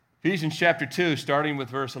Ephesians chapter 2, starting with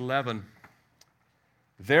verse 11.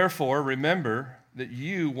 Therefore, remember that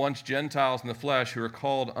you, once Gentiles in the flesh, who are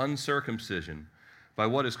called uncircumcision, by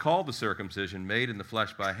what is called the circumcision made in the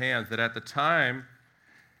flesh by hands, that at that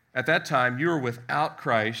time you were without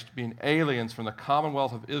Christ, being aliens from the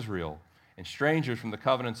commonwealth of Israel and strangers from the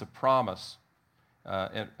covenants of promise,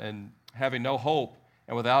 and having no hope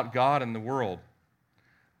and without God in the world.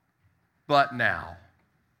 But now,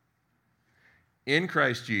 in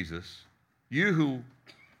Christ Jesus, you who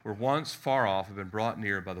were once far off have been brought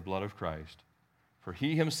near by the blood of Christ. For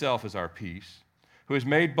he himself is our peace, who has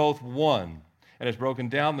made both one and has broken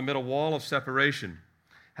down the middle wall of separation,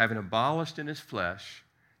 having abolished in his flesh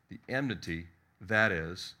the enmity, that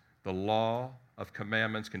is, the law of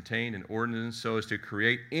commandments contained in ordinances, so as to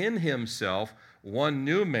create in himself one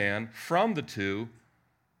new man from the two,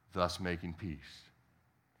 thus making peace.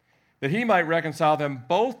 That he might reconcile them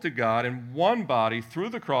both to God in one body through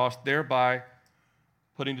the cross, thereby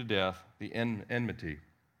putting to death the enmity.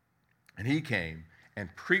 And he came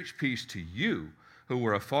and preached peace to you who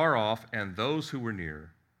were afar off and those who were near.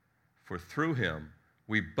 For through him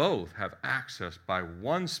we both have access by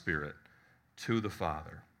one Spirit to the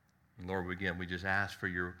Father. And Lord, again, we just ask for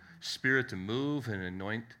your Spirit to move and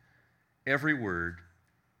anoint every word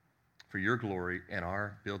for your glory and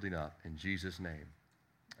our building up. In Jesus' name,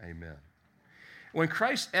 amen. When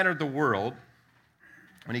Christ entered the world,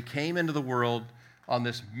 when he came into the world on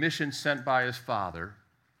this mission sent by his Father,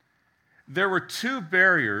 there were two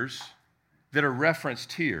barriers that are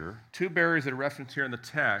referenced here, in the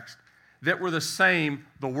text, that were the same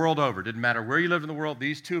the world over. Didn't matter where you lived in the world,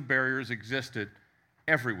 these two barriers existed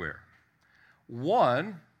everywhere.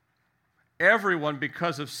 One, everyone,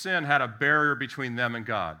 because of sin, had a barrier between them and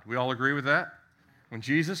God. We all agree with that? When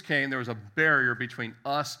Jesus came, there was a barrier between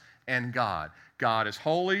us and God. God is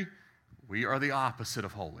holy. We are the opposite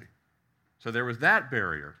of holy. So there was that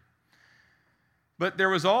barrier. But there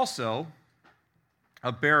was also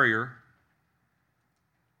a barrier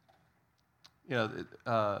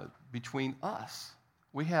between us.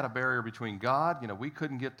 We had a barrier between God. We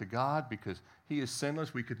couldn't get to God because he is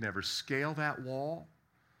sinless. We could never scale that wall.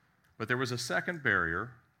 But there was a second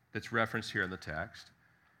barrier that's referenced here in the text,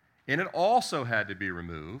 and it also had to be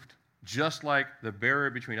removed, just like the barrier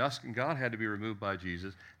between us and God had to be removed by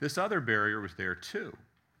Jesus. This other barrier was there too.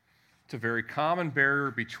 It's a very common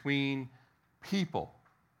barrier between people.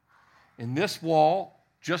 In this wall,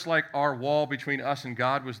 just like our wall between us and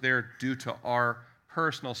God was there due to our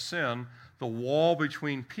personal sin, the wall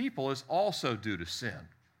between people is also due to sin.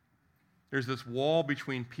 There's this wall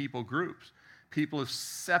between people groups. People have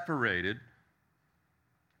separated,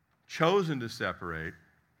 chosen to separate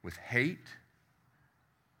with hate,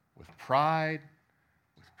 with pride,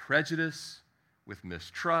 with prejudice, with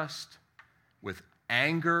mistrust, with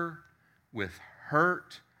anger, with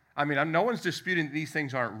hurt. I mean, no one's disputing that these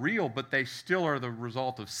things aren't real, but they still are the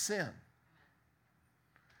result of sin.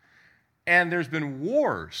 And there's been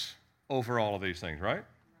wars over all of these things, right?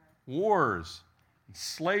 Wars, and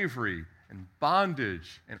slavery, and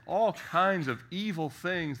bondage, and all kinds of evil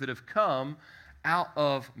things that have come out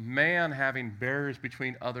of man having barriers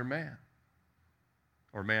between other man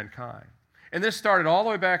or mankind. And this started all the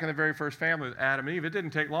way back in the very first family with Adam and Eve. It didn't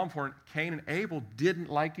take long for Cain and Abel didn't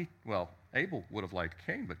like each other. Well, Abel would have liked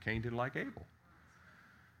Cain, but Cain didn't like Abel.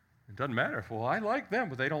 It doesn't matter if, I like them,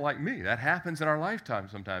 but they don't like me. That happens in our lifetime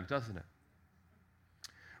sometimes, doesn't it?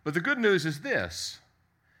 But the good news is this: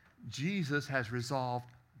 Jesus has resolved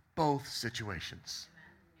both situations.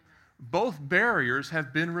 Both barriers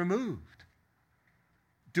have been removed.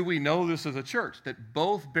 Do we know this as a church, that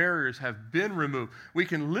both barriers have been removed? We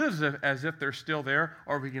can live as if they're still there,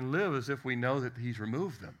 or we can live as if we know that he's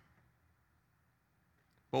removed them.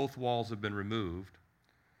 Both walls have been removed.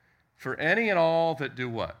 For any and all that do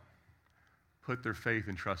what? Put their faith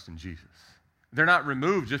and trust in Jesus. They're not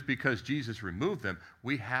removed just because Jesus removed them.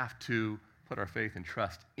 We have to put our faith and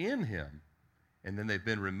trust in him, and then they've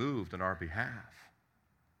been removed on our behalf.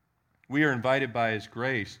 We are invited by his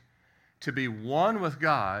grace to be one with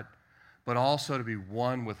God, but also to be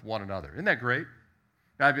one with one another. Isn't that great?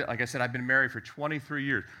 Like I said, I've been married for 23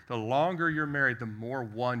 years. The longer you're married, the more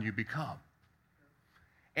one you become.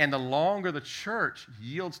 And the longer the church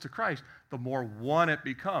yields to Christ, the more one it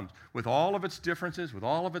becomes. With all of its differences, with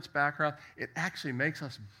all of its background, it actually makes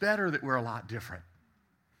us better that we're a lot different.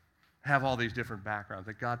 Have all these different backgrounds,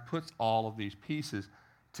 that God puts all of these pieces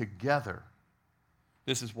together.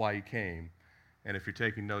 This is why he came. And if you're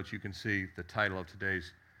taking notes, you can see the title of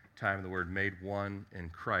today's time of the Word, Made One in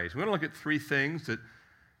Christ. We're going to look at three things that,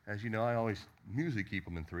 as you know, I always usually keep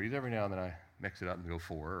them in threes. Every now and then mix it up and go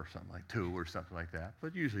 4 or something like 2 or something like that,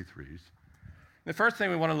 but usually 3s. The first thing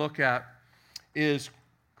we want to look at is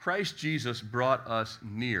Christ Jesus brought us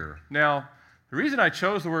near. Now, the reason I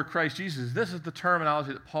chose the word Christ Jesus is this is the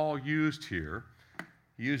terminology that Paul used here.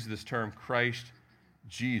 He used this term Christ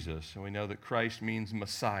Jesus, and we know that Christ means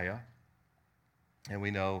Messiah, and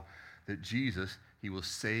we know that Jesus, he will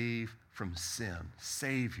save from sin,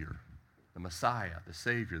 Savior, the Messiah, the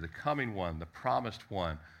Savior, the coming one, the promised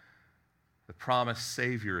one, the promised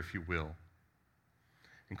Savior, if you will.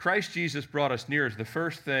 And Christ Jesus brought us near is the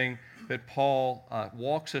first thing that Paul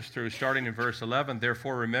walks us through, starting in verse 11.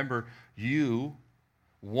 Therefore, remember, you,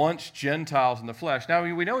 once Gentiles in the flesh. Now,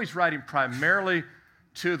 we know he's writing primarily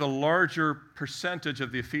to the larger percentage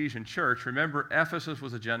of the Ephesian church. Remember, Ephesus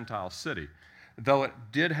was a Gentile city. Though it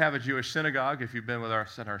did have a Jewish synagogue, if you've been with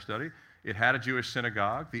us in our study, it had a Jewish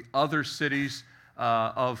synagogue. The other cities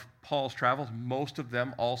of Paul's travels, most of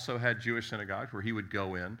them also had Jewish synagogues where he would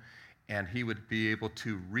go in and he would be able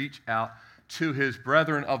to reach out to his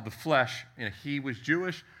brethren of the flesh. And he was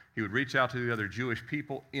Jewish. He would reach out to the other Jewish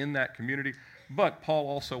people in that community. But Paul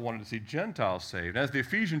also wanted to see Gentiles saved. As the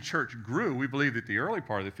Ephesian church grew, we believe that the early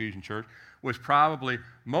part of the Ephesian church was probably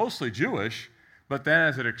mostly Jewish, but then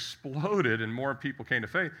as it exploded and more people came to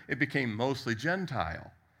faith, it became mostly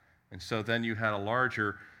Gentile. And so then you had a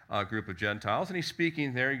larger group of Gentiles. And he's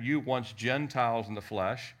speaking there, you once Gentiles in the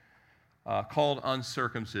flesh, called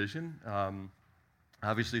uncircumcision.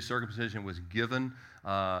 Obviously, circumcision was given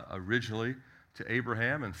originally to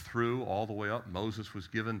Abraham and through all the way up. Moses was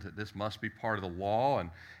given that this must be part of the law,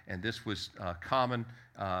 and this was common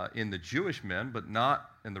in the Jewish men, but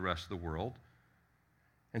not in the rest of the world.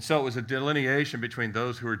 And so it was a delineation between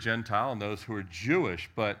those who are Gentile and those who are Jewish,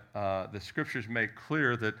 but the scriptures make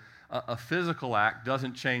clear that a physical act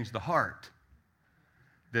doesn't change the heart.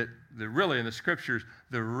 That really in the scriptures,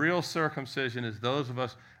 the real circumcision is those of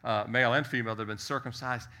us, male and female, that have been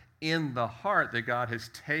circumcised in the heart, that God has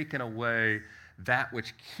taken away that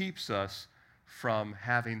which keeps us from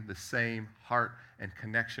having the same heart and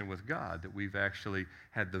connection with God, that we've actually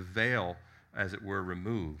had the veil, as it were,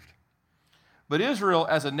 removed. But Israel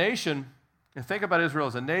as a nation, and think about Israel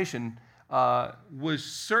as a nation, was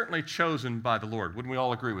certainly chosen by the Lord. Wouldn't we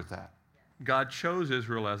all agree with that? God chose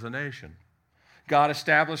Israel as a nation. God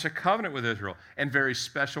established a covenant with Israel and very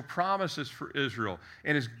special promises for Israel.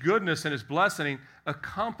 And his goodness and his blessing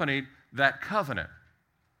accompanied that covenant.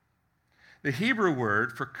 The Hebrew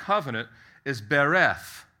word for covenant is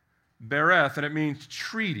bereth. Bereth, and it means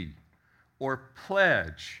treaty or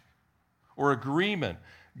pledge or agreement.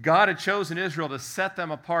 God had chosen Israel to set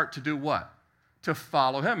them apart to do what? To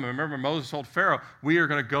follow him. Remember, Moses told Pharaoh, we are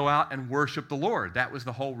going to go out and worship the Lord. That was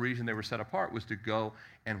the whole reason they were set apart, was to go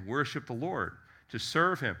and worship the Lord, to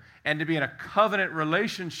serve him, and to be in a covenant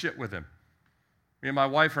relationship with him. Me and my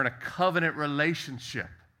wife are in a covenant relationship.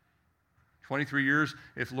 23 years,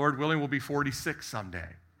 if Lord willing, we'll be 46 someday.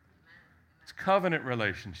 It's covenant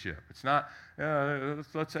relationship. It's not,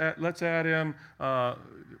 let's add in,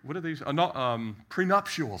 what are these?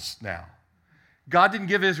 Prenuptials now. God didn't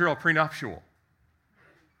give Israel a prenuptial.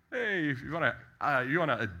 Hey, if you want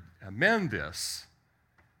to amend this.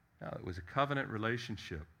 No, it was a covenant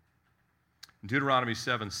relationship. In Deuteronomy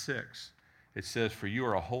 7:6, it says, for you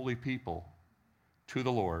are a holy people to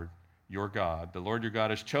the Lord your God. The Lord your God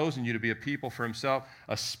has chosen you to be a people for himself,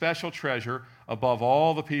 a special treasure above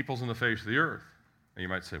all the peoples on the face of the earth. And you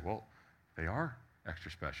might say, well, they are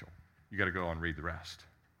extra special. You got to go and read the rest.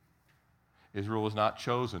 Israel was not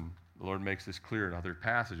chosen. The Lord makes this clear in other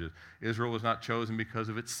passages. Israel was not chosen because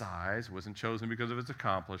of its size, wasn't chosen because of its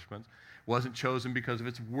accomplishments, wasn't chosen because of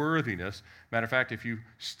its worthiness. Matter of fact, if you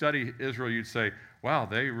study Israel, you'd say, wow,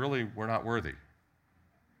 they really were not worthy.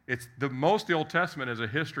 Most of the Old Testament is a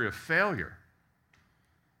history of failure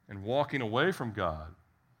and walking away from God.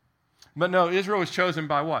 But no, Israel was chosen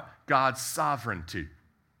by what? God's sovereignty.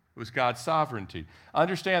 It was God's sovereignty.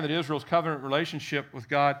 Understand that Israel's covenant relationship with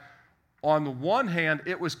God, on the one hand,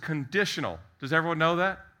 it was conditional. Does everyone know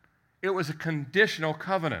that? It was a conditional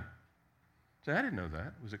covenant. Say, I didn't know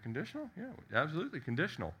that. Was it conditional? Yeah, absolutely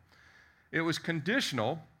conditional. It was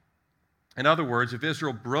conditional. In other words, if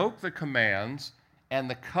Israel broke the commands and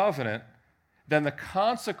the covenant, then the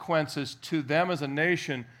consequences to them as a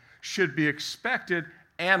nation should be expected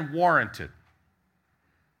and warranted.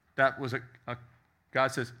 That was God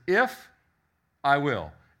says, if, I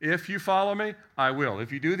will. If you follow me, I will.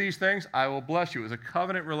 If you do these things, I will bless you. It was a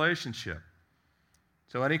covenant relationship.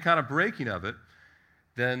 So any kind of breaking of it,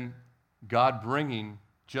 then God bringing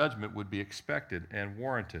judgment would be expected and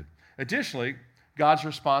warranted. Additionally, God's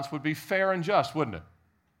response would be fair and just, wouldn't it?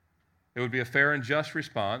 It would be a fair and just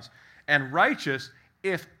response. and righteous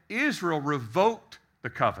if Israel revoked the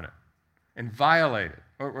covenant and violated,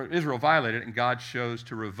 or Israel violated it and God chose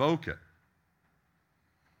to revoke it.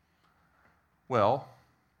 Well,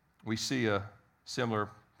 we see a similar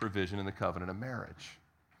provision in the covenant of marriage.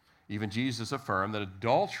 Even Jesus affirmed that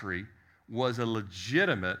adultery was a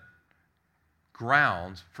legitimate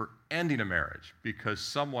grounds for ending a marriage because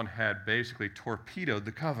someone had basically torpedoed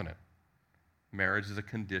the covenant. Marriage is a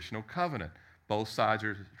conditional covenant. Both sides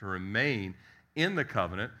are to remain in the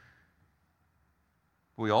covenant.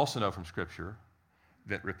 We also know from Scripture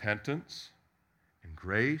that repentance and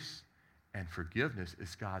grace and forgiveness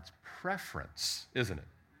is God's preference, isn't it?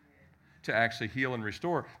 To actually heal and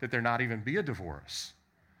restore, that there not even be a divorce,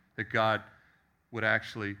 that God would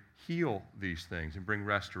actually heal these things and bring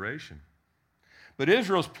restoration. But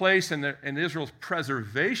Israel's place and Israel's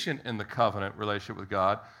preservation in the covenant relationship with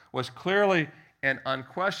God was clearly and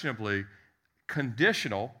unquestionably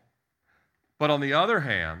conditional. But on the other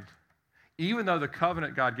hand, even though the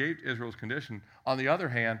covenant God gave to Israel was conditioned, on the other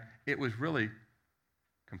hand, it was really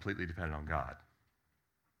completely dependent on God.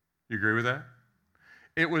 You agree with that?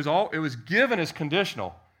 It was given as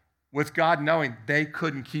conditional, with God knowing they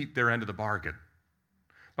couldn't keep their end of the bargain.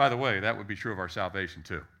 By the way, that would be true of our salvation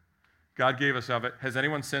too. God gave us salvation. Has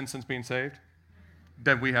anyone sinned since being saved?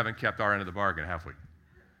 Then we haven't kept our end of the bargain, have we?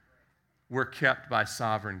 We're kept by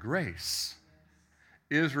sovereign grace.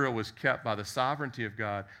 Israel was kept by the sovereignty of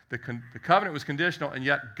God. The covenant was conditional, and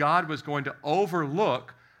yet God was going to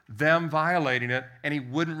overlook them violating it, and he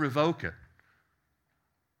wouldn't revoke it.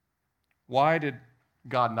 Why did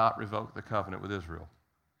God not revoke the covenant with Israel?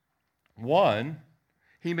 One,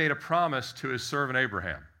 he made a promise to his servant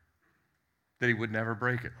Abraham that he would never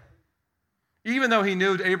break it, even though he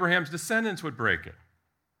knew Abraham's descendants would break it.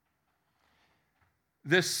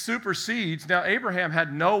 This supersedes, now Abraham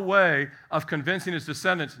had no way of convincing his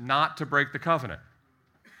descendants not to break the covenant.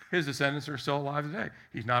 His descendants are still alive today.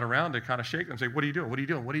 He's not around to kind of shake them and say, what are you doing? What are you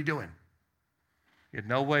doing? What are you doing? He had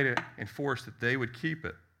no way to enforce that they would keep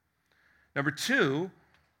it. Number two,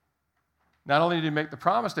 not only did he make the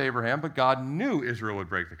promise to Abraham, but God knew Israel would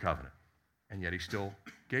break the covenant, and yet he still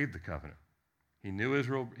gave the covenant. He knew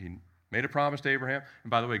Israel, he made a promise to Abraham, and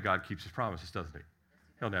by the way, God keeps his promises, doesn't he?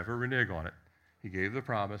 He'll never renege on it. He gave the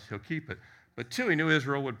promise, he'll keep it. But two, he knew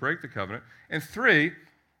Israel would break the covenant. And three,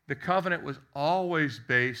 the covenant was always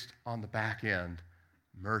based on the back end,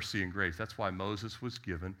 mercy and grace. That's why Moses was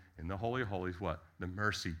given in the Holy of Holies what? The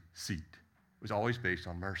mercy seat. It was always based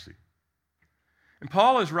on mercy. And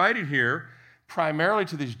Paul is writing here primarily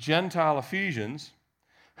to these Gentile Ephesians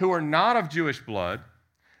who are not of Jewish blood.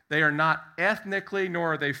 They are not ethnically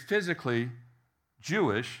nor are they physically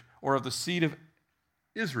Jewish or of the seed of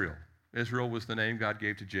Israel. Israel was the name God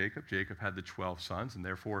gave to Jacob. Jacob had the 12 sons, and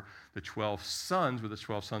therefore the 12 sons were the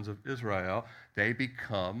 12 sons of Israel. They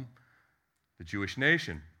become the Jewish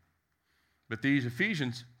nation. But these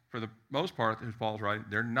Ephesians, for the most part, as Paul's writing,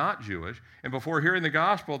 they're not Jewish. And before hearing the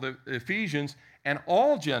gospel, the Ephesians and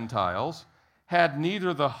all Gentiles had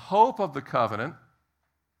neither the hope of the covenant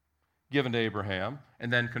given to Abraham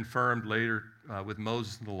and then confirmed later with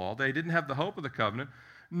Moses and the law. They didn't have the hope of the covenant,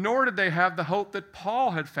 nor did they have the hope that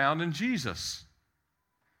Paul had found in Jesus.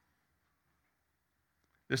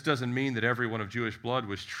 This doesn't mean that everyone of Jewish blood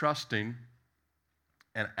was trusting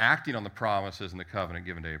and acting on the promises and the covenant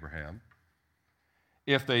given to Abraham.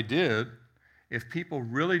 If they did, if people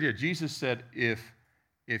really did, Jesus said,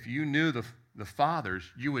 if you knew the fathers,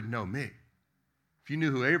 you would know me. If you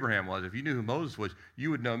knew who Abraham was, if you knew who Moses was,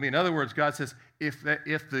 you would know me. In other words, God says, if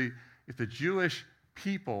the Jewish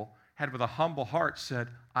people had with a humble heart said,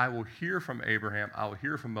 I will hear from Abraham, I will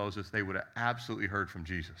hear from Moses, they would have absolutely heard from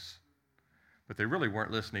Jesus. But they really weren't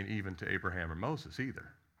listening even to Abraham or Moses either.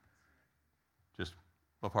 Just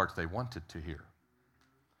what parts they wanted to hear.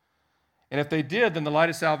 And if they did, then the light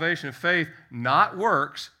of salvation of faith, not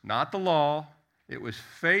works, not the law, it was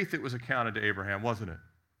faith that was accounted to Abraham, wasn't it?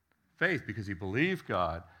 Faith, because he believed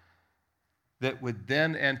God, that would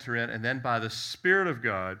then enter in, and then by the Spirit of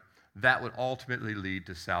God, that would ultimately lead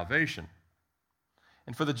to salvation.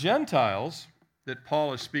 And for the Gentiles that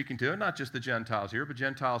Paul is speaking to, and not just the Gentiles here, but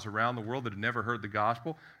Gentiles around the world that had never heard the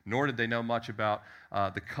gospel, nor did they know much about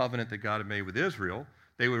the covenant that God had made with Israel,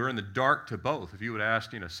 they were in the dark to both. If you would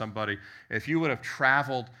ask somebody, if you would have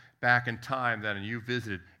traveled back in time then and you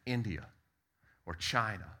visited India or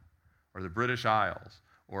China or the British Isles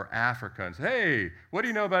or Africa and said, hey, what do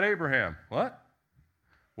you know about Abraham? What?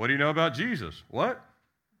 What do you know about Jesus? What?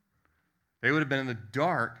 They would have been in the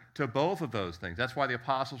dark to both of those things. That's why the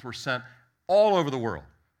apostles were sent all over the world,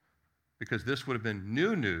 because this would have been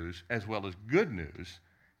new news as well as good news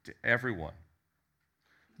to everyone.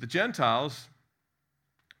 the Gentiles,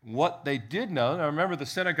 what they did know, now remember the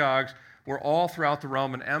synagogues were all throughout the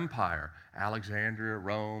Roman Empire. Alexandria,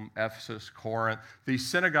 Rome, Ephesus, Corinth. These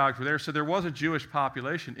synagogues were there, so there was a Jewish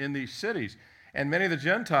population in these cities. And many of the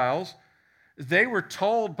Gentiles, they were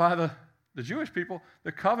told by the Jewish people,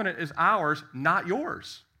 the covenant is ours, not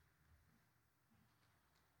yours.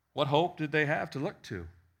 What hope did they have to look to?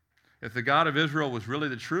 If the God of Israel was really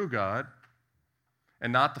the true God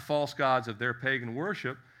and not the false gods of their pagan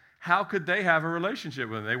worship, how could they have a relationship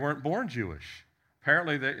with him? They weren't born Jewish.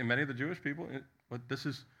 Apparently, many of the Jewish people,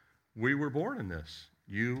 we were born in this.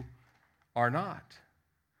 You are not.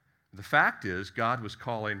 The fact is, God was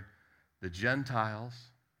calling the Gentiles,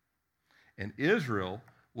 and Israel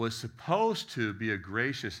was supposed to be a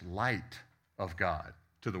gracious light of God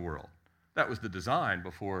to the world. That was the design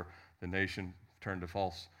before the nation turned to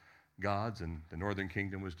false gods and the northern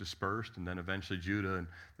kingdom was dispersed, and then eventually Judah and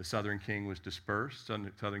the southern kingdom was dispersed.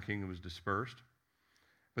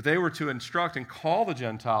 But they were to instruct and call the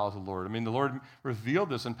Gentiles the Lord. I mean, the Lord revealed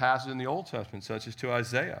this in passages in the Old Testament, such as to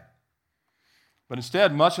Isaiah. But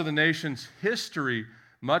instead, much of the nation's history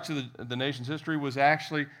was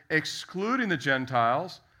actually excluding the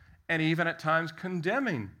Gentiles and even at times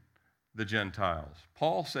condemning the Gentiles.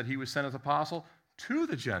 Paul said he was sent as apostle to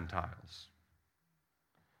the Gentiles.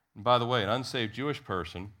 And by the way, an unsaved Jewish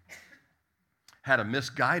person had a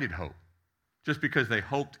misguided hope. Just because they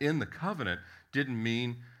hoped in the covenant didn't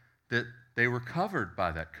mean that they were covered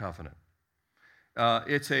by that covenant.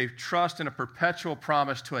 It's a trust and a perpetual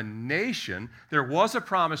promise to a nation. There was a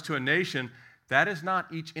promise to a nation. That is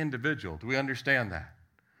not each individual. Do we understand that?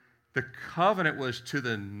 The covenant was to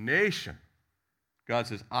the nation. God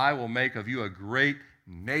says, I will make of you a great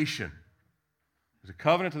nation. There's a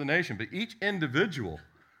covenant to the nation, but each individual,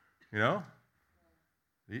 they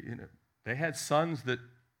had sons that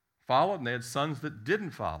followed and they had sons that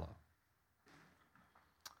didn't follow.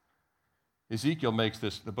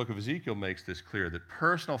 The book of Ezekiel makes this clear, that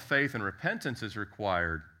personal faith and repentance is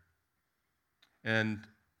required. And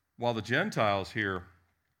while the Gentiles here,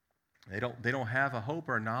 they don't have a hope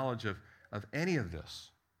or a knowledge of any of this.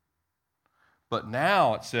 But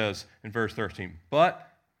now, it says in verse 13, but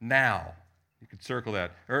now. You could circle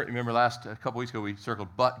that. Remember a couple weeks ago we circled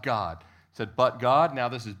but God. It said but God, now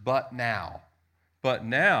this is but now. But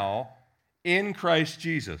now, in Christ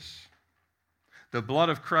Jesus, the blood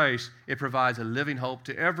of Christ, it provides a living hope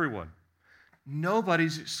to everyone.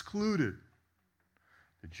 Nobody's excluded.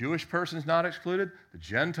 The Jewish person is not excluded. The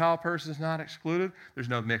Gentile person is not excluded. There's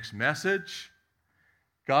no mixed message.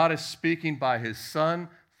 God is speaking by his Son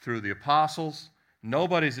through the apostles.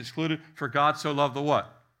 Nobody's excluded, for God so loved the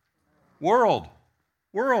what? World.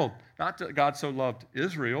 Not that God so loved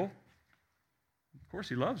Israel. Of course,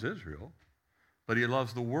 he loves Israel, but he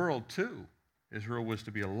loves the world too. Israel was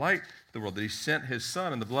to be a light to the world, that he sent his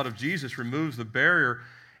Son, and the blood of Jesus removes the barrier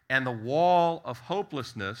and the wall of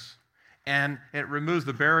hopelessness, and it removes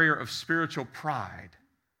the barrier of spiritual pride.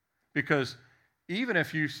 Because even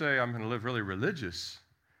if you say, I'm going to live really religious,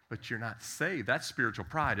 but you're not saved, that's spiritual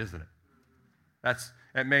pride, isn't it?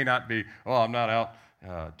 It may not be, I'm not out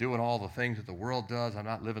doing all the things that the world does. I'm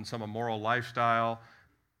not living some immoral lifestyle.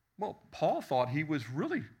 Well, Paul thought he was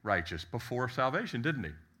really righteous before salvation, didn't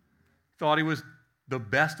he? Thought he was the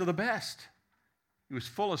best of the best. He was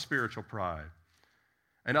full of spiritual pride.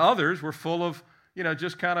 And others were full of,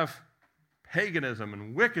 just kind of paganism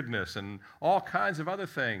and wickedness and all kinds of other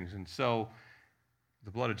things. And so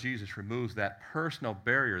the blood of Jesus removes that personal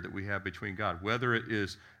barrier that we have between God, whether it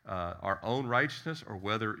is our own righteousness or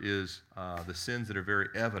whether it is the sins that are very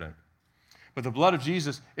evident. But the blood of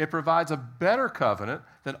Jesus, it provides a better covenant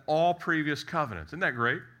than all previous covenants. Isn't that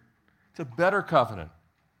great? It's a better covenant.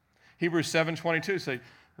 Hebrews 7:22 say,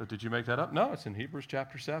 did you make that up? No, it's in Hebrews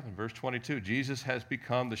chapter 7, verse 22. Jesus has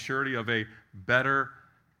become the surety of a better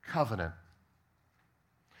covenant.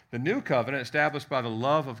 The new covenant, established by the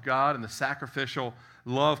love of God and the sacrificial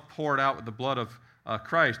love poured out with the blood of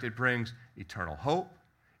Christ, it brings eternal hope.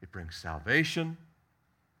 It brings salvation.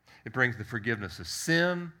 It brings the forgiveness of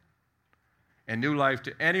sin and new life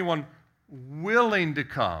to anyone willing to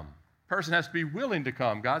come. A person has to be willing to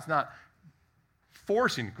come. God's not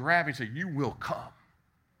forcing, grabbing, saying, you will come.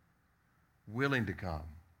 Willing to come,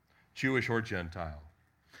 Jewish or Gentile.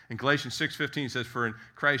 In Galatians 6:15 says, for in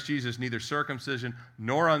Christ Jesus neither circumcision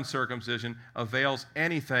nor uncircumcision avails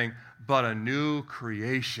anything but a new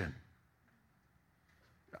creation.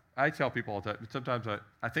 I tell people all the time, sometimes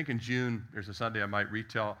I think in June, there's a Sunday I might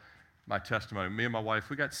retell my testimony. Me and my wife,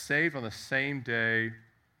 we got saved on the same day,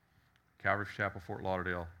 Calvary Chapel, Fort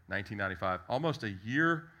Lauderdale, 1995,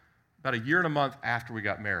 about a year and a month after we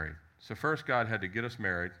got married. So first God had to get us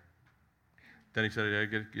married. Then he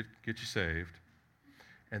said, yeah, get you saved.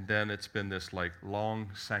 And then it's been this like long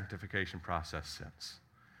sanctification process since.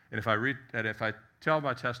 And if I tell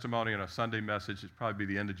my testimony in a Sunday message, it's probably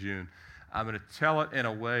be the end of June, I'm going to tell it in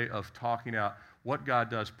a way of talking out what God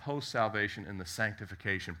does post-salvation in the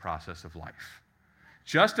sanctification process of life.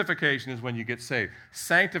 Justification is when you get saved.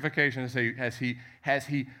 Sanctification is as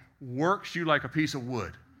he works you like a piece of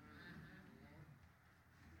wood.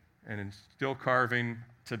 And in still carving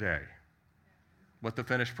today. What the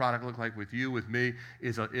finished product looked like with you, with me,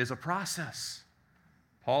 is a process.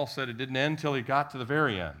 Paul said it didn't end until he got to the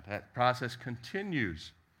very end. That process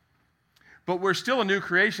continues. But we're still a new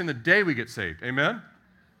creation the day we get saved. Amen?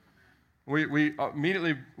 We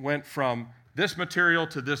immediately went from this material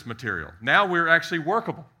to this material. Now we're actually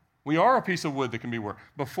workable. We are a piece of wood that can be worked.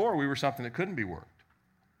 Before, we were something that couldn't be worked.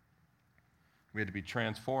 We had to be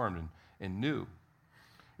transformed and new.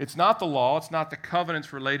 It's not the law. It's not the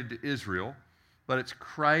covenants related to Israel. But it's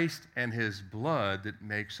Christ and his blood that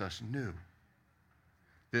makes us new,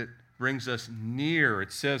 that brings us near.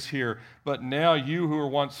 It says here, but now you who were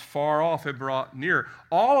once far off have brought near.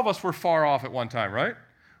 All of us were far off at one time, right?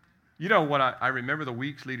 You know, when I remember the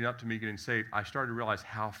weeks leading up to me getting saved, I started to realize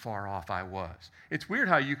how far off I was. It's weird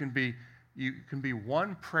how you can be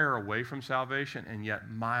one prayer away from salvation and yet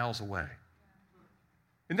miles away.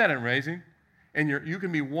 Isn't that amazing? And you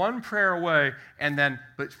can be one prayer away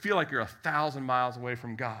but feel like you're 1,000 miles away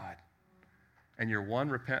from God. And you're one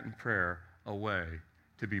repentant prayer away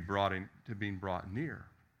to being brought near.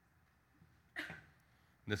 And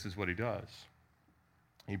this is what he does.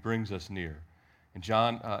 He brings us near.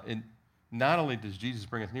 And not only does Jesus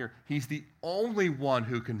bring us near, he's the only one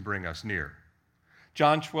who can bring us near.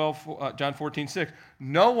 John 14:6,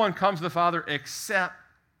 no one comes to the Father except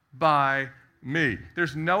by me.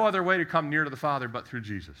 There's no other way to come near to the Father but through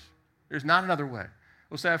Jesus. There's not another way.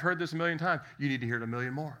 We'll say, I've heard this 1,000,000 times. You need to hear it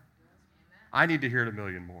 1,000,000 more. I need to hear it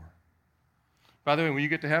 1,000,000 more. By the way, when you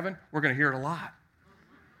get to heaven, we're going to hear it a lot.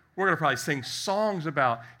 We're going to probably sing songs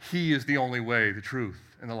about he is the only way, the truth,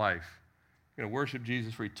 and the life. We're going to worship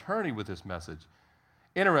Jesus for eternity with this message.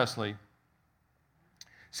 Interestingly,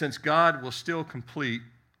 since God will still complete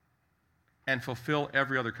and fulfill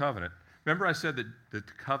every other covenant, remember I said that the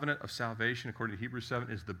covenant of salvation, according to Hebrews 7,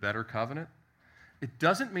 is the better covenant? It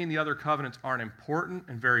doesn't mean the other covenants aren't important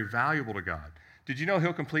and very valuable to God. Did you know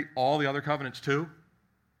he'll complete all the other covenants too?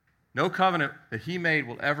 No covenant that he made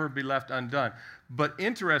will ever be left undone. But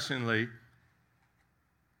interestingly,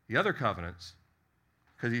 the other covenants,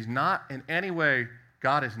 because he's not in any way,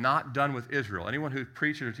 God is not done with Israel. Anyone who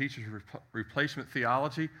preaches or teaches replacement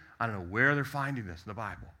theology, I don't know where they're finding this in the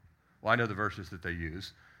Bible. Well, I know the verses that they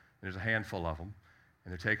use. There's a handful of them,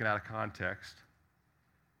 and they're taken out of context.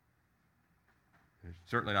 They're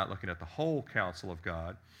certainly not looking at the whole counsel of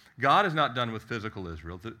God. God is not done with physical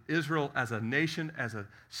Israel. Israel as a nation, as a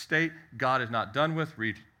state, God is not done with.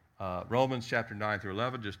 Read Romans chapter 9 through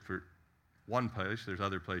 11, just for one place. There's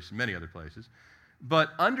other places, many other places.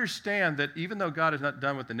 But understand that even though God is not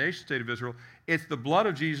done with the nation state of Israel, it's the blood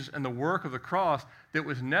of Jesus and the work of the cross that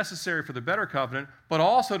was necessary for the better covenant, but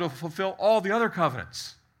also to fulfill all the other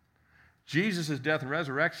covenants. Jesus' death and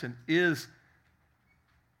resurrection is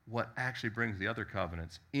what actually brings the other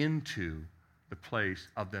covenants into the place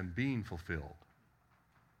of them being fulfilled.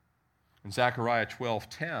 In Zechariah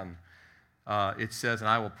 12:10, it says, and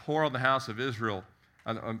I will pour on the house of Israel,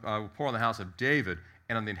 I will pour on the house of David,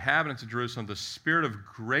 and on the inhabitants of Jerusalem the spirit of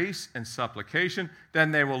grace and supplication.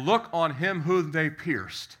 Then they will look on him whom they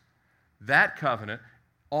pierced. That covenant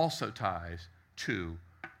also ties to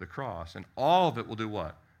the cross. And all of it will do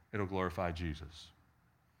what? It'll glorify Jesus.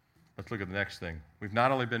 Let's look at the next thing. We've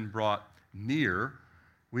not only been brought near,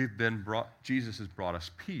 Jesus has brought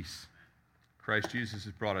us peace. Christ Jesus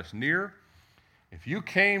has brought us near. If you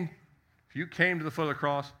came to the foot of the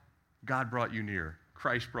cross, God brought you near.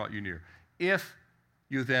 Christ brought you near. If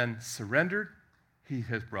you then surrendered, he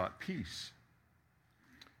has brought peace.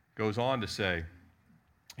 Goes on to say,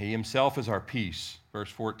 he himself is our peace. Verse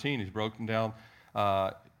 14, he's broken down,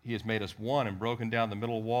 he has made us one and broken down the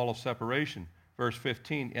middle wall of separation. Verse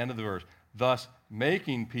 15, end of the verse. Thus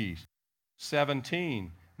making peace.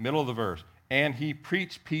 17, middle of the verse. And he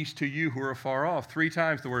preached peace to you who are far off. 3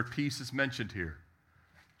 times the word peace is mentioned here.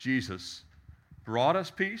 Jesus brought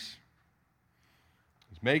us peace.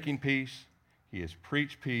 He's making peace. He has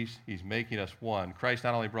preached peace. He's making us one. Christ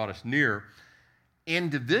not only brought us near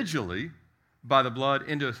individually by the blood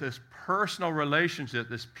into this personal relationship,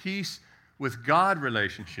 this peace with God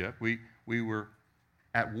relationship. We were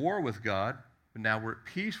at war with God, but now we're at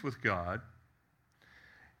peace with God.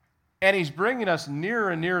 And he's bringing us nearer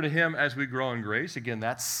and nearer to him as we grow in grace. Again,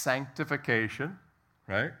 that's sanctification,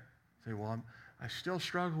 right? Say, well, I still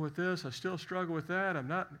struggle with this. I still struggle with that. I'm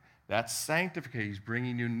not. That's sanctification. He's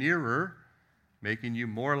bringing you nearer, making you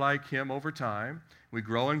more like him over time. We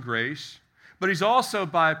grow in grace. But he's also,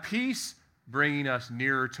 by peace, bringing us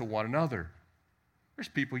nearer to one another. There's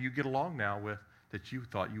people you get along now with that you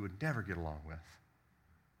thought you would never get along with.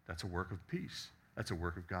 That's a work of peace. That's a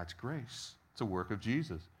work of God's grace. It's a work of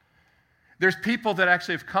Jesus. There's people that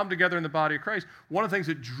actually have come together in the body of Christ. One of the things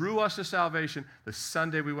that drew us to salvation the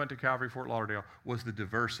Sunday we went to Calvary, Fort Lauderdale, was the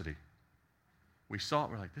diversity. We saw it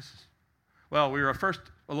and we're like, we were at first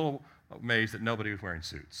a little amazed that nobody was wearing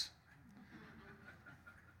suits.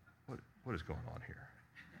 What is going on here?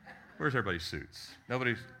 Where's everybody's suits?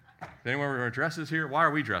 Is anyone wearing dresses here? Why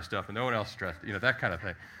are we dressed up and no one else is dressed? That kind of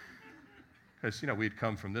thing. Because, we'd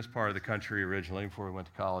come from this part of the country originally before we went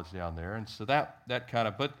to college down there. And so that kind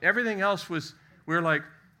of, but everything else we were like,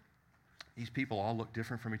 these people all look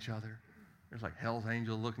different from each other. There's like Hell's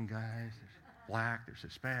Angel looking guys. There's black, there's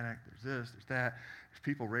Hispanic, there's this, there's that. There's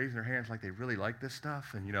people raising their hands like they really like this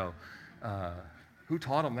stuff. And, who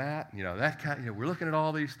taught them that? That kind of, we're looking at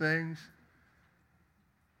all these things.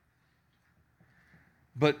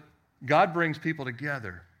 But God brings people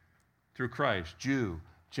together through Christ, Jew,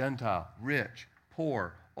 Gentile, rich,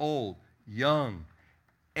 poor, old, young,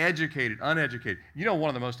 educated, uneducated. One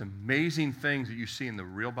of the most amazing things that you see in the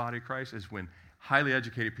real body of Christ is when highly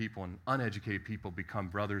educated people and uneducated people become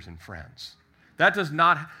brothers and friends. That does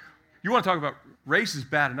not, you want to talk about race is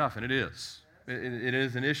bad enough, and it is. It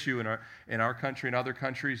is an issue in our country and other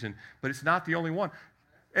countries, but it's not the only one.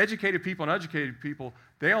 Educated people and uneducated people,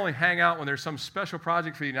 they only hang out when there's some special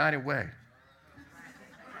project for the United Way.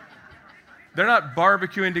 They're not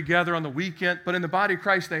barbecuing together on the weekend, but in the body of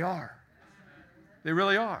Christ, they are. They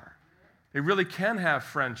really are. They really can have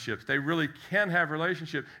friendships. They really can have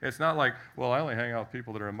relationships. It's not like, well, I only hang out with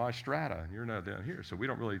people that are in my strata, and you're not down here, so we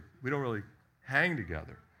don't really hang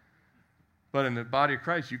together. But in the body of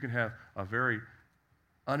Christ, you can have a very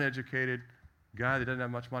uneducated guy that doesn't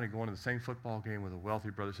have much money going to the same football game with a wealthy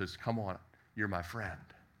brother who says, come on, you're my friend.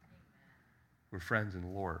 We're friends in the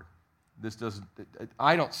Lord.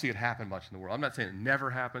 I don't see it happen much in the world. I'm not saying it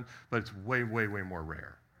never happens, but it's way, way, way more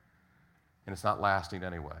rare. And it's not lasting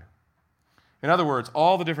anyway. In other words,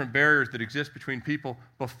 all the different barriers that exist between people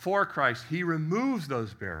before Christ, he removes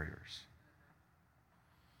those barriers.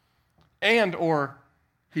 Or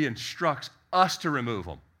he instructs us to remove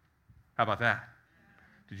them. How about that?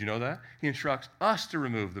 Did you know that? He instructs us to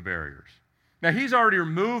remove the barriers. Now, he's already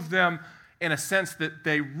removed them in a sense that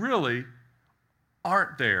they really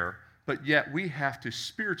aren't there, but yet we have to,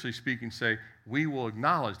 spiritually speaking, say, we will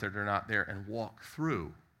acknowledge that they're not there and walk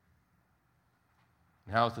through.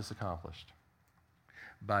 And how is this accomplished?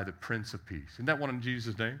 By the Prince of Peace. Isn't that one of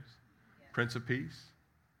Jesus' names? Yeah. Prince of Peace.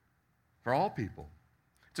 For all people.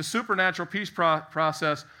 It's a supernatural peace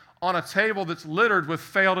process on a table that's littered with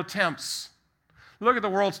failed attempts. Look at the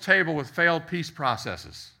world's table with failed peace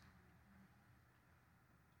processes.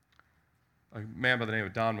 A man by the name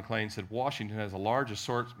of Don McLean said, Washington has a large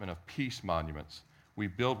assortment of peace monuments. We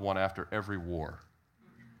build one after every war.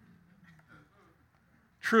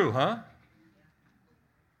 True, huh?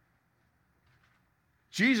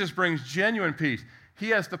 Jesus brings genuine peace. He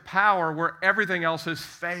has the power where everything else has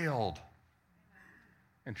failed.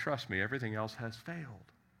 And trust me, everything else has failed.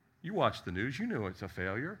 You watch the news, you know it's a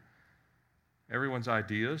failure. Everyone's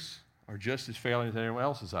ideas are just as failing as anyone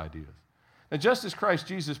else's ideas. And just as Christ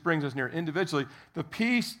Jesus brings us near individually, the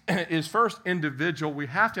peace is first individual. We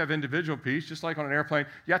have to have individual peace, just like on an airplane.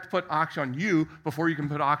 You have to put oxygen on you before you can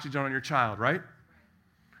put oxygen on your child, right?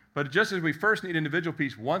 But just as we first need individual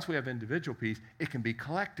peace, once we have individual peace, it can be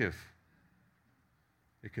collective.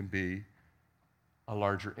 It can be a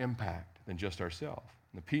larger impact than just ourselves.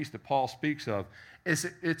 And the peace that Paul speaks of,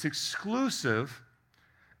 it's exclusive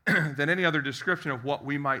than any other description of what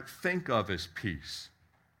we might think of as peace.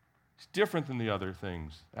 It's different than the other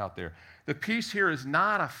things out there. The peace here is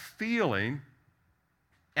not a feeling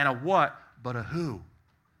and a what, but a who.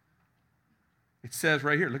 It says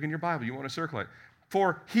right here, look in your Bible, you want to circle it.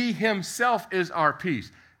 For he himself is our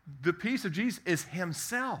peace. The peace of Jesus is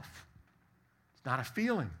himself. It's not a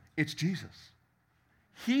feeling, it's Jesus.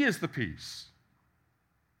 He is the peace.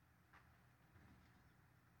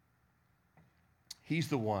 He's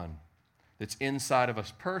the one that's inside of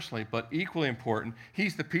us personally, but equally important,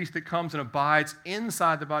 he's the peace that comes and abides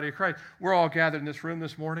inside the body of Christ. We're all gathered in this room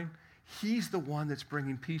this morning. He's the one that's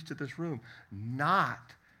bringing peace to this room, not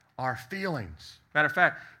our feelings. Matter of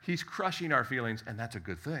fact, he's crushing our feelings, and that's a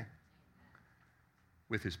good thing.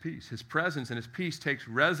 with his peace. His presence and his peace takes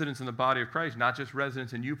residence in the body of Christ, not just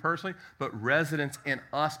residence in you personally, but residence in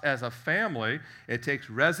us as a family. It takes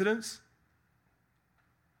residence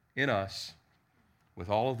in us with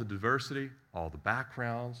all of the diversity, all the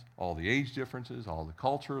backgrounds, all the age differences, all the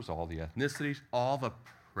cultures, all the ethnicities, all the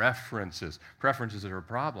preferences. Preferences are a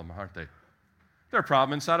problem, aren't they? They're a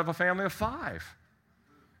problem inside of a family of 5.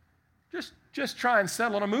 Just try and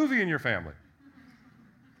settle on a movie in your family.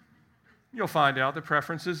 You'll find out that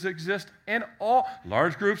preferences exist in all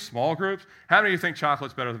large groups, small groups. How many of you think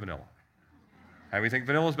chocolate's better than vanilla? How many think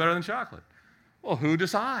vanilla is better than chocolate? Well, who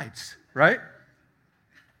decides, right?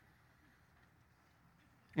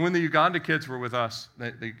 When the Uganda kids were with us,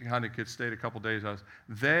 the Uganda kids stayed a couple days with us,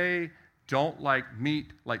 they don't like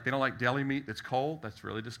meat, they don't like deli meat that's cold. That's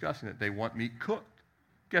really disgusting. That they want meat cooked.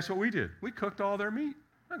 Guess what we did? We cooked all their meat.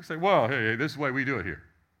 I can say, well, hey, this is the way we do it here.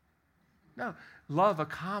 No, love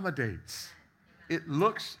accommodates. It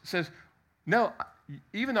says, no,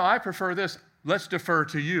 even though I prefer this, let's defer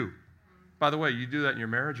to you. By the way, you do that in your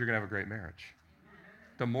marriage, you're going to have a great marriage.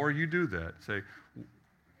 The more you do that, say,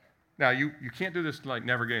 now you can't do this like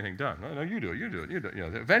never get anything done. No, you do it. You do it. You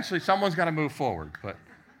know, eventually someone's got to move forward, but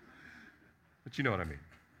you know what I mean.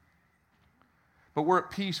 But we're at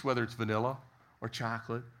peace whether it's vanilla or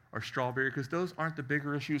chocolate or strawberry, because those aren't the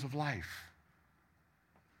bigger issues of life.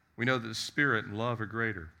 We know that the Spirit and love are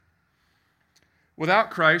greater.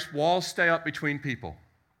 Without Christ, walls stay up between people.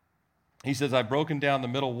 He says, I've broken down the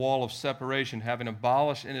middle wall of separation, having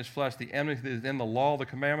abolished in his flesh the enmity that is in the law. The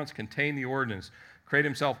commandments contain the ordinance. Create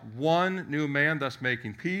himself one new man, thus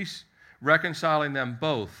making peace, reconciling them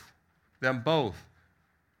both. Them both.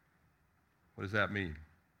 What does that mean?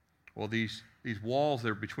 Well, these walls that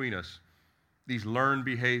are between us, these learned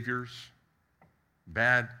behaviors,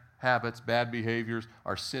 bad habits, bad behaviors,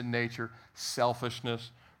 our sin nature,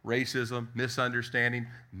 selfishness, racism, misunderstanding,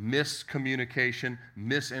 miscommunication,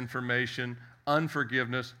 misinformation,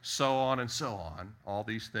 unforgiveness, so on and so on. All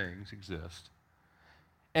these things exist.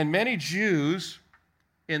 And many Jews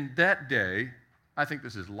in that day, I think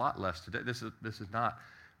this is a lot less today. This is not.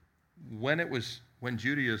 When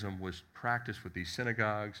Judaism was practiced with these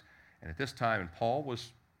synagogues, and at this time, and Paul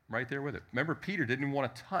was right there with it. Remember, Peter didn't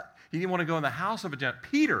want to touch. He didn't want to go in the house of a Gentile.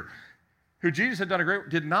 Peter, who Jesus had done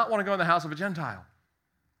did not want to go in the house of a Gentile.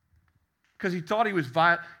 Because he thought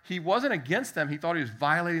he wasn't against them. He thought he was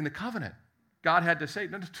violating the covenant. God had to say,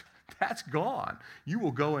 no, that's gone. You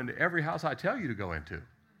will go into every house I tell you to go into.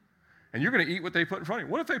 And you're going to eat what they put in front of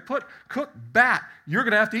you. What if they put cooked bat? You're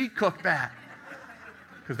going to have to eat cooked bat.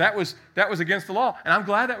 Because that was against the law. And I'm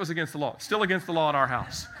glad that was against the law. It's still against the law in our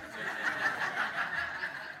house.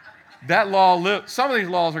 That law, some of these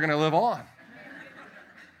laws are going to live on.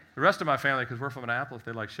 The rest of my family, because we're from Annapolis,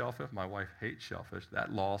 they like shellfish. My wife hates shellfish.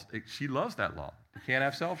 That law, she loves that law. You can't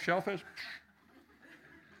have shellfish.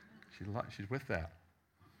 She's with that.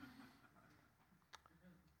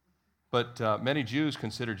 But many Jews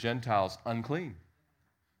consider Gentiles unclean,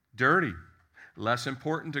 dirty, less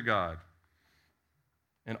important to God.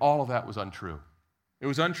 And all of that was untrue. It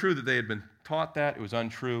was untrue that they had been taught that. It was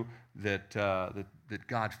untrue that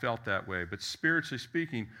God felt that way. But spiritually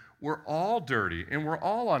speaking, we're all dirty and we're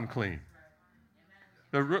all unclean.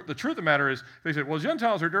 The truth of the matter is, they said, well,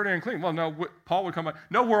 Gentiles are dirty and unclean. Well, no, Paul would come back.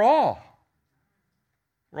 No, we're all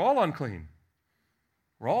unclean.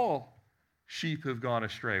 We're all sheep who've gone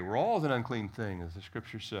astray. We're all an unclean thing, as the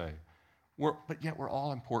scriptures say. But yet we're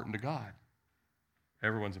all important to God.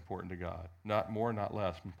 Everyone's important to God. Not more, not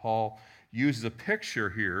less. And Paul uses a picture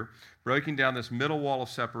here, breaking down this middle wall of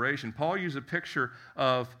separation. Paul uses a picture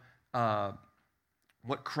of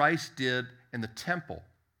what Christ did in the temple.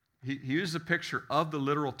 He uses a picture of the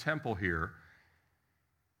literal temple here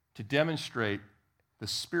to demonstrate the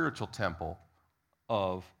spiritual temple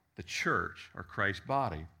of the church, or Christ's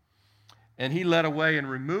body. And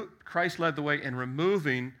Christ led the way in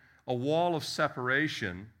removing a wall of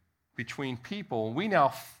separation between people. And we now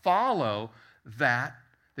follow that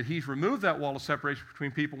he's removed that wall of separation between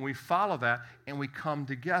people, and we follow that, and we come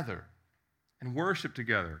together and worship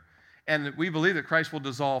together. And we believe that Christ will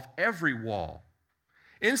dissolve every wall.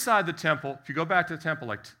 Inside the temple, if you go back to the temple,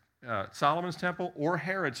 like Solomon's temple or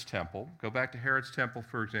Herod's temple, go back to Herod's temple,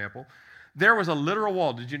 for example, there was a literal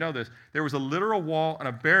wall. Did you know this? There was a literal wall and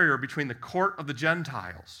a barrier between the court of the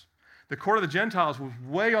Gentiles. The court of the Gentiles was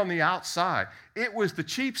way on the outside. It was the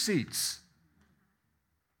cheap seats,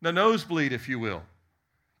 the nosebleed, if you will.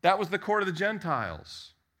 That was the court of the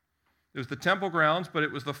Gentiles. It was the temple grounds, but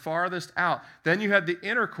it was the farthest out. Then you had the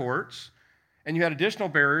inner courts, and you had additional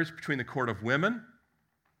barriers between the court of women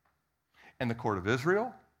and the court of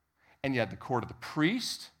Israel, and you had the court of the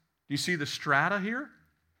priest. Do you see the strata here?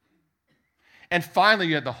 And finally,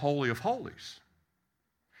 you had the Holy of Holies.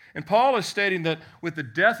 And Paul is stating that with the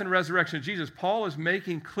death and resurrection of Jesus, Paul is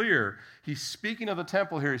making clear, he's speaking of the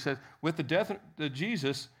temple here. He says, with the death of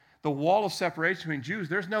Jesus, the wall of separation between Jews,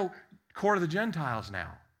 there's no court of the Gentiles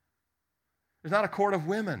now. There's not a court of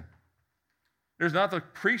women. There's not the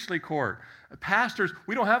priestly court. Pastors,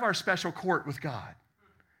 we don't have our special court with God.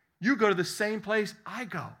 You go to the same place I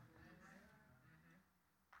go.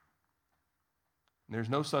 And there's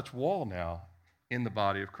no such wall now in the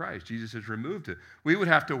body of Christ. Jesus has removed it. We would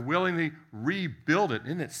have to willingly rebuild it.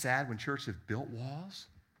 Isn't it sad when churches have built walls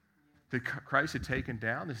that Christ had taken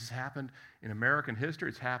down? This has happened in American history.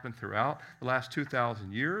 It's happened throughout the last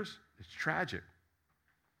 2,000 years. It's tragic.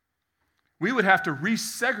 We would have to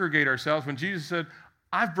resegregate ourselves when Jesus said,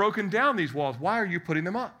 I've broken down these walls. Why are you putting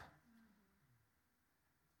them up?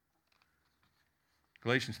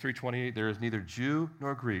 Galatians 3:28, there is neither Jew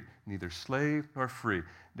nor Greek, neither slave nor free.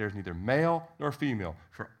 There is neither male nor female,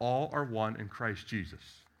 for all are one in Christ Jesus.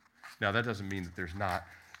 Now, that doesn't mean that there's not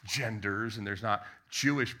genders and there's not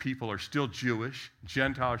Jewish people are still Jewish,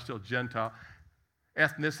 Gentile are still Gentile.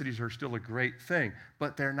 Ethnicities are still a great thing,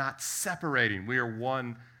 but they're not separating. We are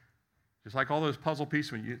one, just like all those puzzle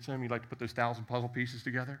pieces. When some of you like to put those 1,000 puzzle pieces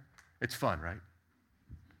together, it's fun, right?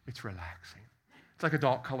 It's relaxing. It's like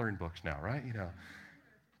adult coloring books now, right?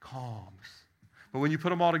 Calms. But when you put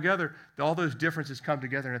them all together, all those differences come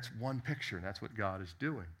together and it's one picture, and that's what God is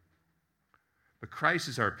doing. But Christ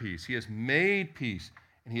is our peace. He has made peace,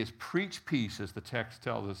 and he has preached peace, as the text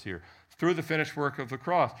tells us here, through the finished work of the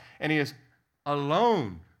cross. And he is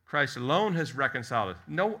alone, Christ alone has reconciled us.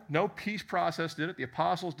 No peace process did it. The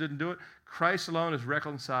apostles didn't do it. Christ alone has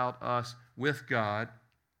reconciled us with God.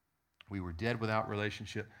 We were dead without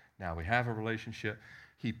relationship. Now we have a relationship.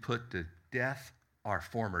 He put to death our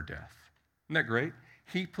former death. Isn't that great?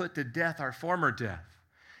 He put to death our former death.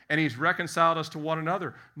 And he's reconciled us to one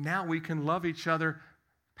another. Now we can love each other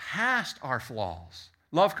past our flaws.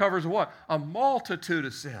 Love covers what? A multitude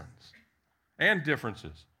of sins and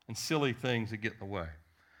differences and silly things that get in the way.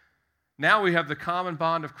 Now we have the common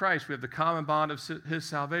bond of Christ. We have the common bond of his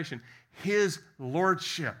salvation, his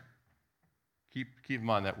lordship. Keep in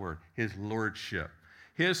mind that word, his lordship.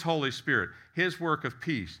 His Holy Spirit, his work of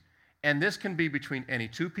peace. And this can be between any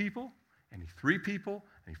two people, any three people,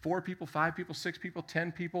 any 4 people, 5 people, 6 people,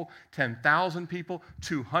 10 people, 10,000 people,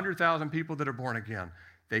 200,000 people that are born again.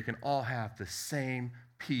 They can all have the same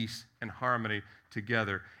peace and harmony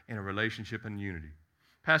together in a relationship and unity.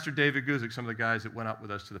 Pastor David Guzik, some of the guys that went up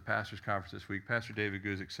with us to the pastor's conference this week, Pastor David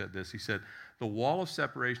Guzik said this. He said, the wall of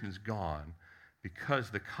separation is gone because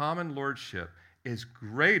the common lordship is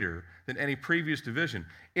greater than any previous division.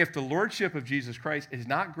 If the lordship of Jesus Christ is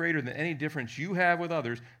not greater than any difference you have with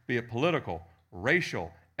others, be it political,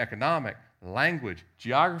 racial, economic, language,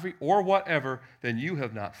 geography, or whatever, then you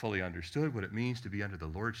have not fully understood what it means to be under the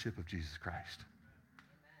lordship of Jesus Christ.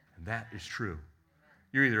 And that is true.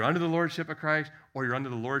 You're either under the lordship of Christ or you're under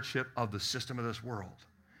the lordship of the system of this world.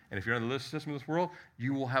 And if you're under the system of this world,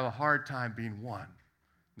 you will have a hard time being one.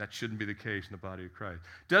 That shouldn't be the case in the body of Christ.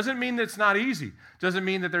 Doesn't mean that it's not easy. Doesn't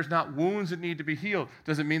mean that there's not wounds that need to be healed.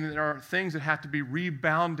 Doesn't mean that there aren't things that have to be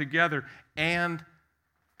rebound together. And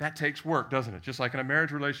that takes work, doesn't it? Just like in a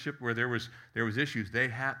marriage relationship where there was issues,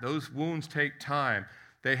 those wounds take time.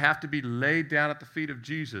 They have to be laid down at the feet of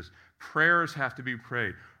Jesus. Prayers have to be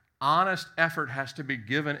prayed. Honest effort has to be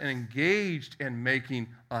given and engaged in making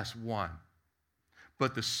us one.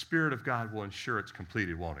 But the Spirit of God will ensure it's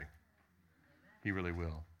completed, won't he? He really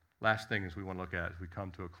will. Last thing is we want to look at as we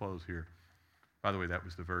come to a close here. By the way, that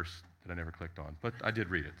was the verse that I never clicked on, but I did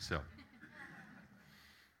read it, so.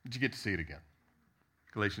 Did you get to see it again?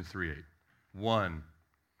 Galatians 3:8. One.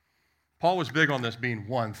 Paul was big on this being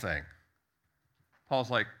one thing.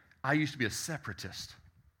 Paul's like, I used to be a separatist.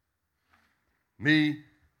 Me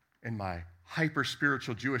and my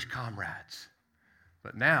hyper-spiritual Jewish comrades.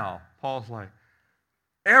 But now, Paul's like,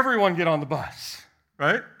 everyone get on the bus,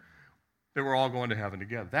 right? That we're all going to heaven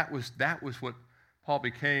together. That was what Paul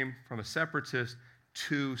became, from a separatist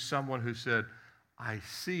to someone who said, I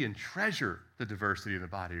see and treasure the diversity of the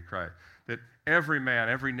body of Christ. That every man,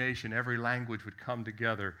 every nation, every language would come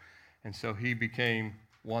together. And so he became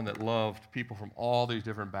one that loved people from all these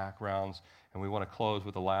different backgrounds. And we want to close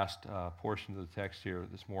with the last portion of the text here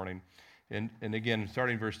this morning. And again,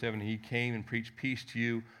 starting in verse 7, he came and preached peace to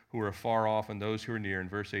you who are afar off and those who are near. In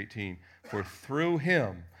verse 18, for through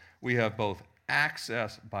him we have both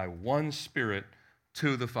access by one Spirit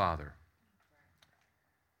to the Father.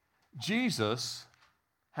 Jesus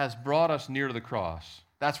has brought us near to the cross.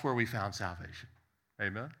 That's where we found salvation.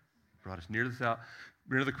 Amen? Brought us near to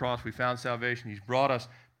the cross. We found salvation. He's brought us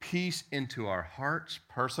peace into our hearts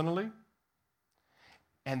personally,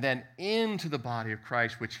 and then into the body of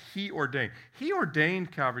Christ, which he ordained. He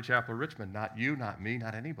ordained Calvary Chapel Richmond, not you, not me,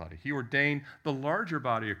 not anybody. He ordained the larger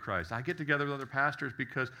body of Christ. I get together with other pastors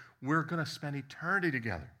because we're going to spend eternity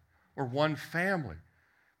together. We're one family.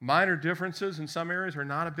 Minor differences in some areas are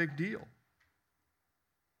not a big deal.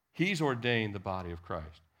 He's ordained the body of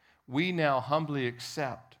Christ. We now humbly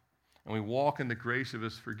accept and we walk in the grace of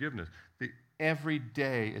his forgiveness. Every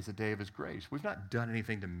day is a day of his grace. We've not done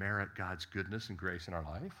anything to merit God's goodness and grace in our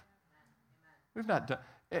life. We've not done.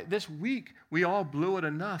 This week, we all blew it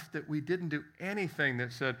enough that we didn't do anything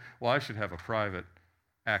that said, well, I should have a private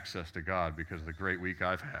access to God because of the great week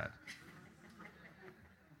I've had.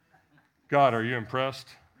 God, are you impressed?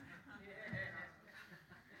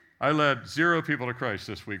 I led 0 people to Christ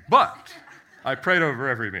this week, but I prayed over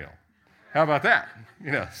every meal. How about that?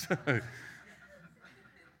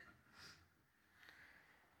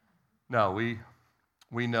 No,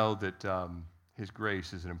 we know that his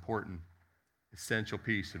grace is an important, essential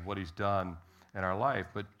piece in what he's done in our life.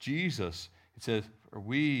 But Jesus, it says,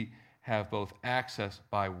 we have both access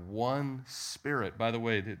by one Spirit. By the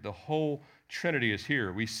way, the whole Trinity is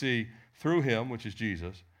here. We see through him, which is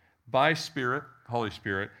Jesus, by Spirit, Holy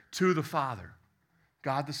Spirit, to the Father.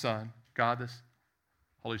 God the Son, God the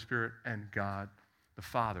Holy Spirit, and God the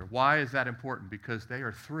Father. Why is that important? Because they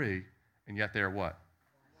are 3, and yet they are what?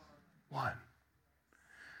 One.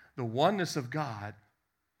 The oneness of God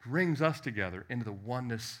brings us together into the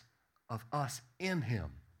oneness of us in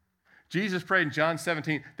him. Jesus prayed in John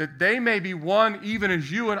 17 that they may be one even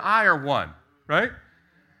as you and I are one, right?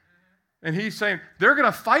 And he's saying they're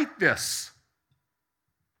going to fight this.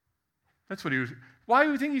 That's what he was. Why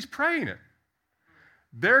do you think he's praying it?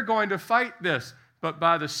 They're going to fight this, but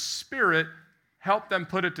by the Spirit, help them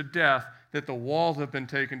put it to death that the walls have been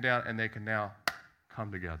taken down and they can now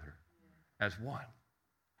come together as one.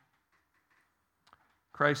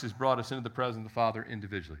 Christ has brought us into the presence of the Father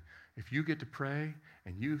individually. If you get to pray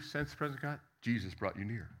and you sense the presence of God, Jesus brought you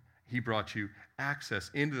near. He brought you access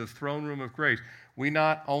into the throne room of grace. We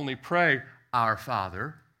not only pray, our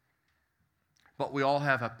Father, but we all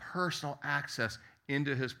have a personal access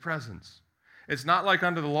into his presence. It's not like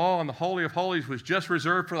under the law and the Holy of Holies was just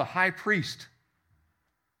reserved for the high priest.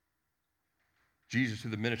 Jesus,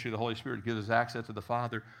 through the ministry of the Holy Spirit, gives us access to the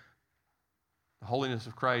Father. The holiness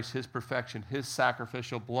of Christ, his perfection, his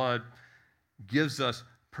sacrificial blood gives us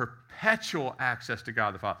perpetual access to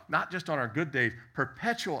God the Father. Not just on our good days,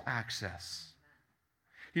 perpetual access.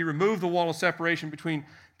 He removed the wall of separation between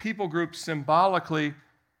people groups symbolically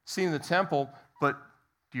seen in the temple, but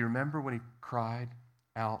do you remember when he cried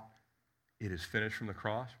out, "It is finished" from the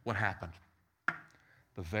cross? What happened?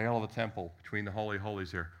 The veil of the temple between the Holy of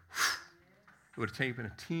Holies there, it would have taken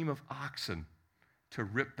a team of oxen to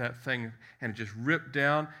rip that thing, and it just ripped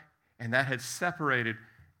down, and that had separated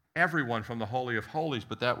everyone from the Holy of Holies,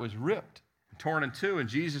 but that was ripped and torn in two, and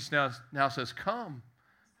Jesus now says, come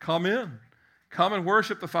in. Come and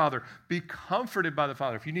worship the Father. Be comforted by the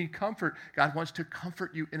Father. If you need comfort, God wants to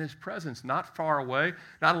comfort you in his presence, not far away,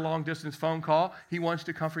 not a long-distance phone call. He wants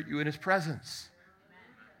to comfort you in his presence.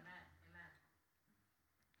 Amen.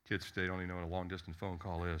 Kids today don't even know what a long-distance phone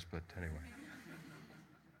call is, but anyway.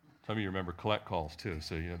 Some of you remember collect calls, too,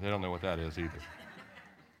 so they don't know what that is either.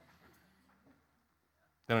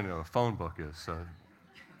 They don't even know what a phone book is. So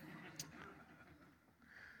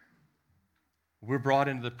we're brought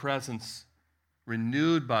into the presence,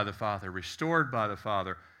 renewed by the Father, restored by the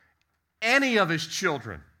Father. Any of his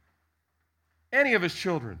children, no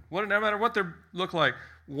matter what they look like,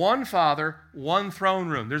 one Father, one throne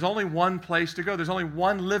room. There's only one place to go. There's only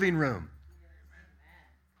one living room,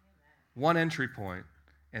 one entry point.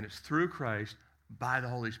 And it's through Christ, by the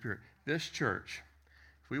Holy Spirit. This church,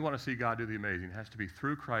 if we want to see God do the amazing, it has to be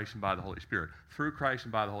through Christ and by the Holy Spirit. Through Christ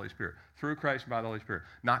and by the Holy Spirit. Through Christ and by the Holy Spirit.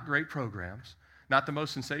 Not great programs, not the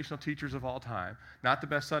most sensational teachers of all time, not the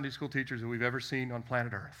best Sunday school teachers that we've ever seen on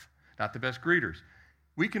planet Earth, not the best greeters.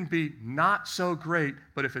 We can be not so great,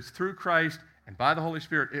 but if it's through Christ and by the Holy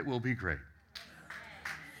Spirit, it will be great.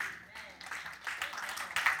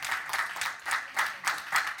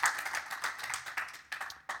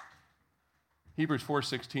 Hebrews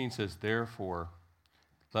 4:16 says, "Therefore,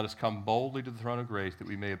 let us come boldly to the throne of grace that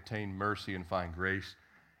we may obtain mercy and find grace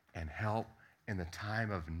and help in the time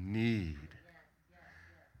of need."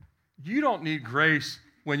 You don't need grace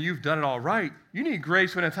when you've done it all right. You need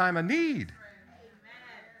grace in a time of need.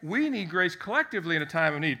 We need grace collectively in a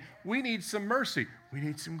time of need. We need some mercy. We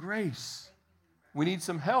need some grace. We need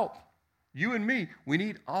some help. You and me, we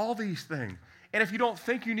need all these things. And if you don't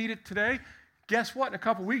think you need it today, guess what? In a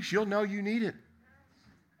couple weeks, you'll know you need it.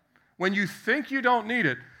 When you think you don't need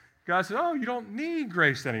it, God says, oh, you don't need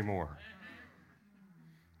grace anymore.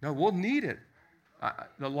 No, we'll need it.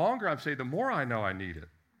 The longer I'm saved, the more I know I need it.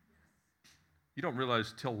 You don't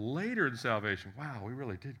realize till later in salvation, wow, we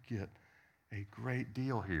really did get a great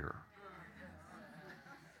deal here.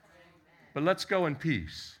 But let's go in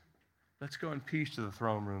peace. Let's go in peace to the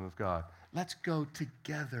throne room of God. Let's go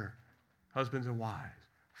together, husbands and wives,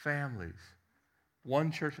 families,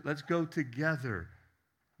 one church. Let's go together.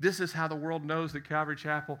 This is how the world knows that Calvary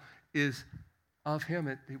Chapel is of Him,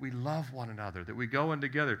 that we love one another, that we go in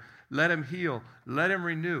together. Let Him heal. Let Him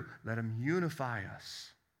renew. Let Him unify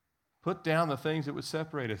us. Put down the things that would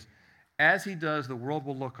separate us. As He does, the world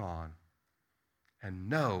will look on and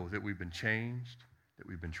know that we've been changed, that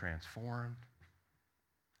we've been transformed,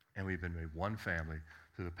 and we've been made one family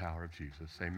through the power of Jesus. Amen.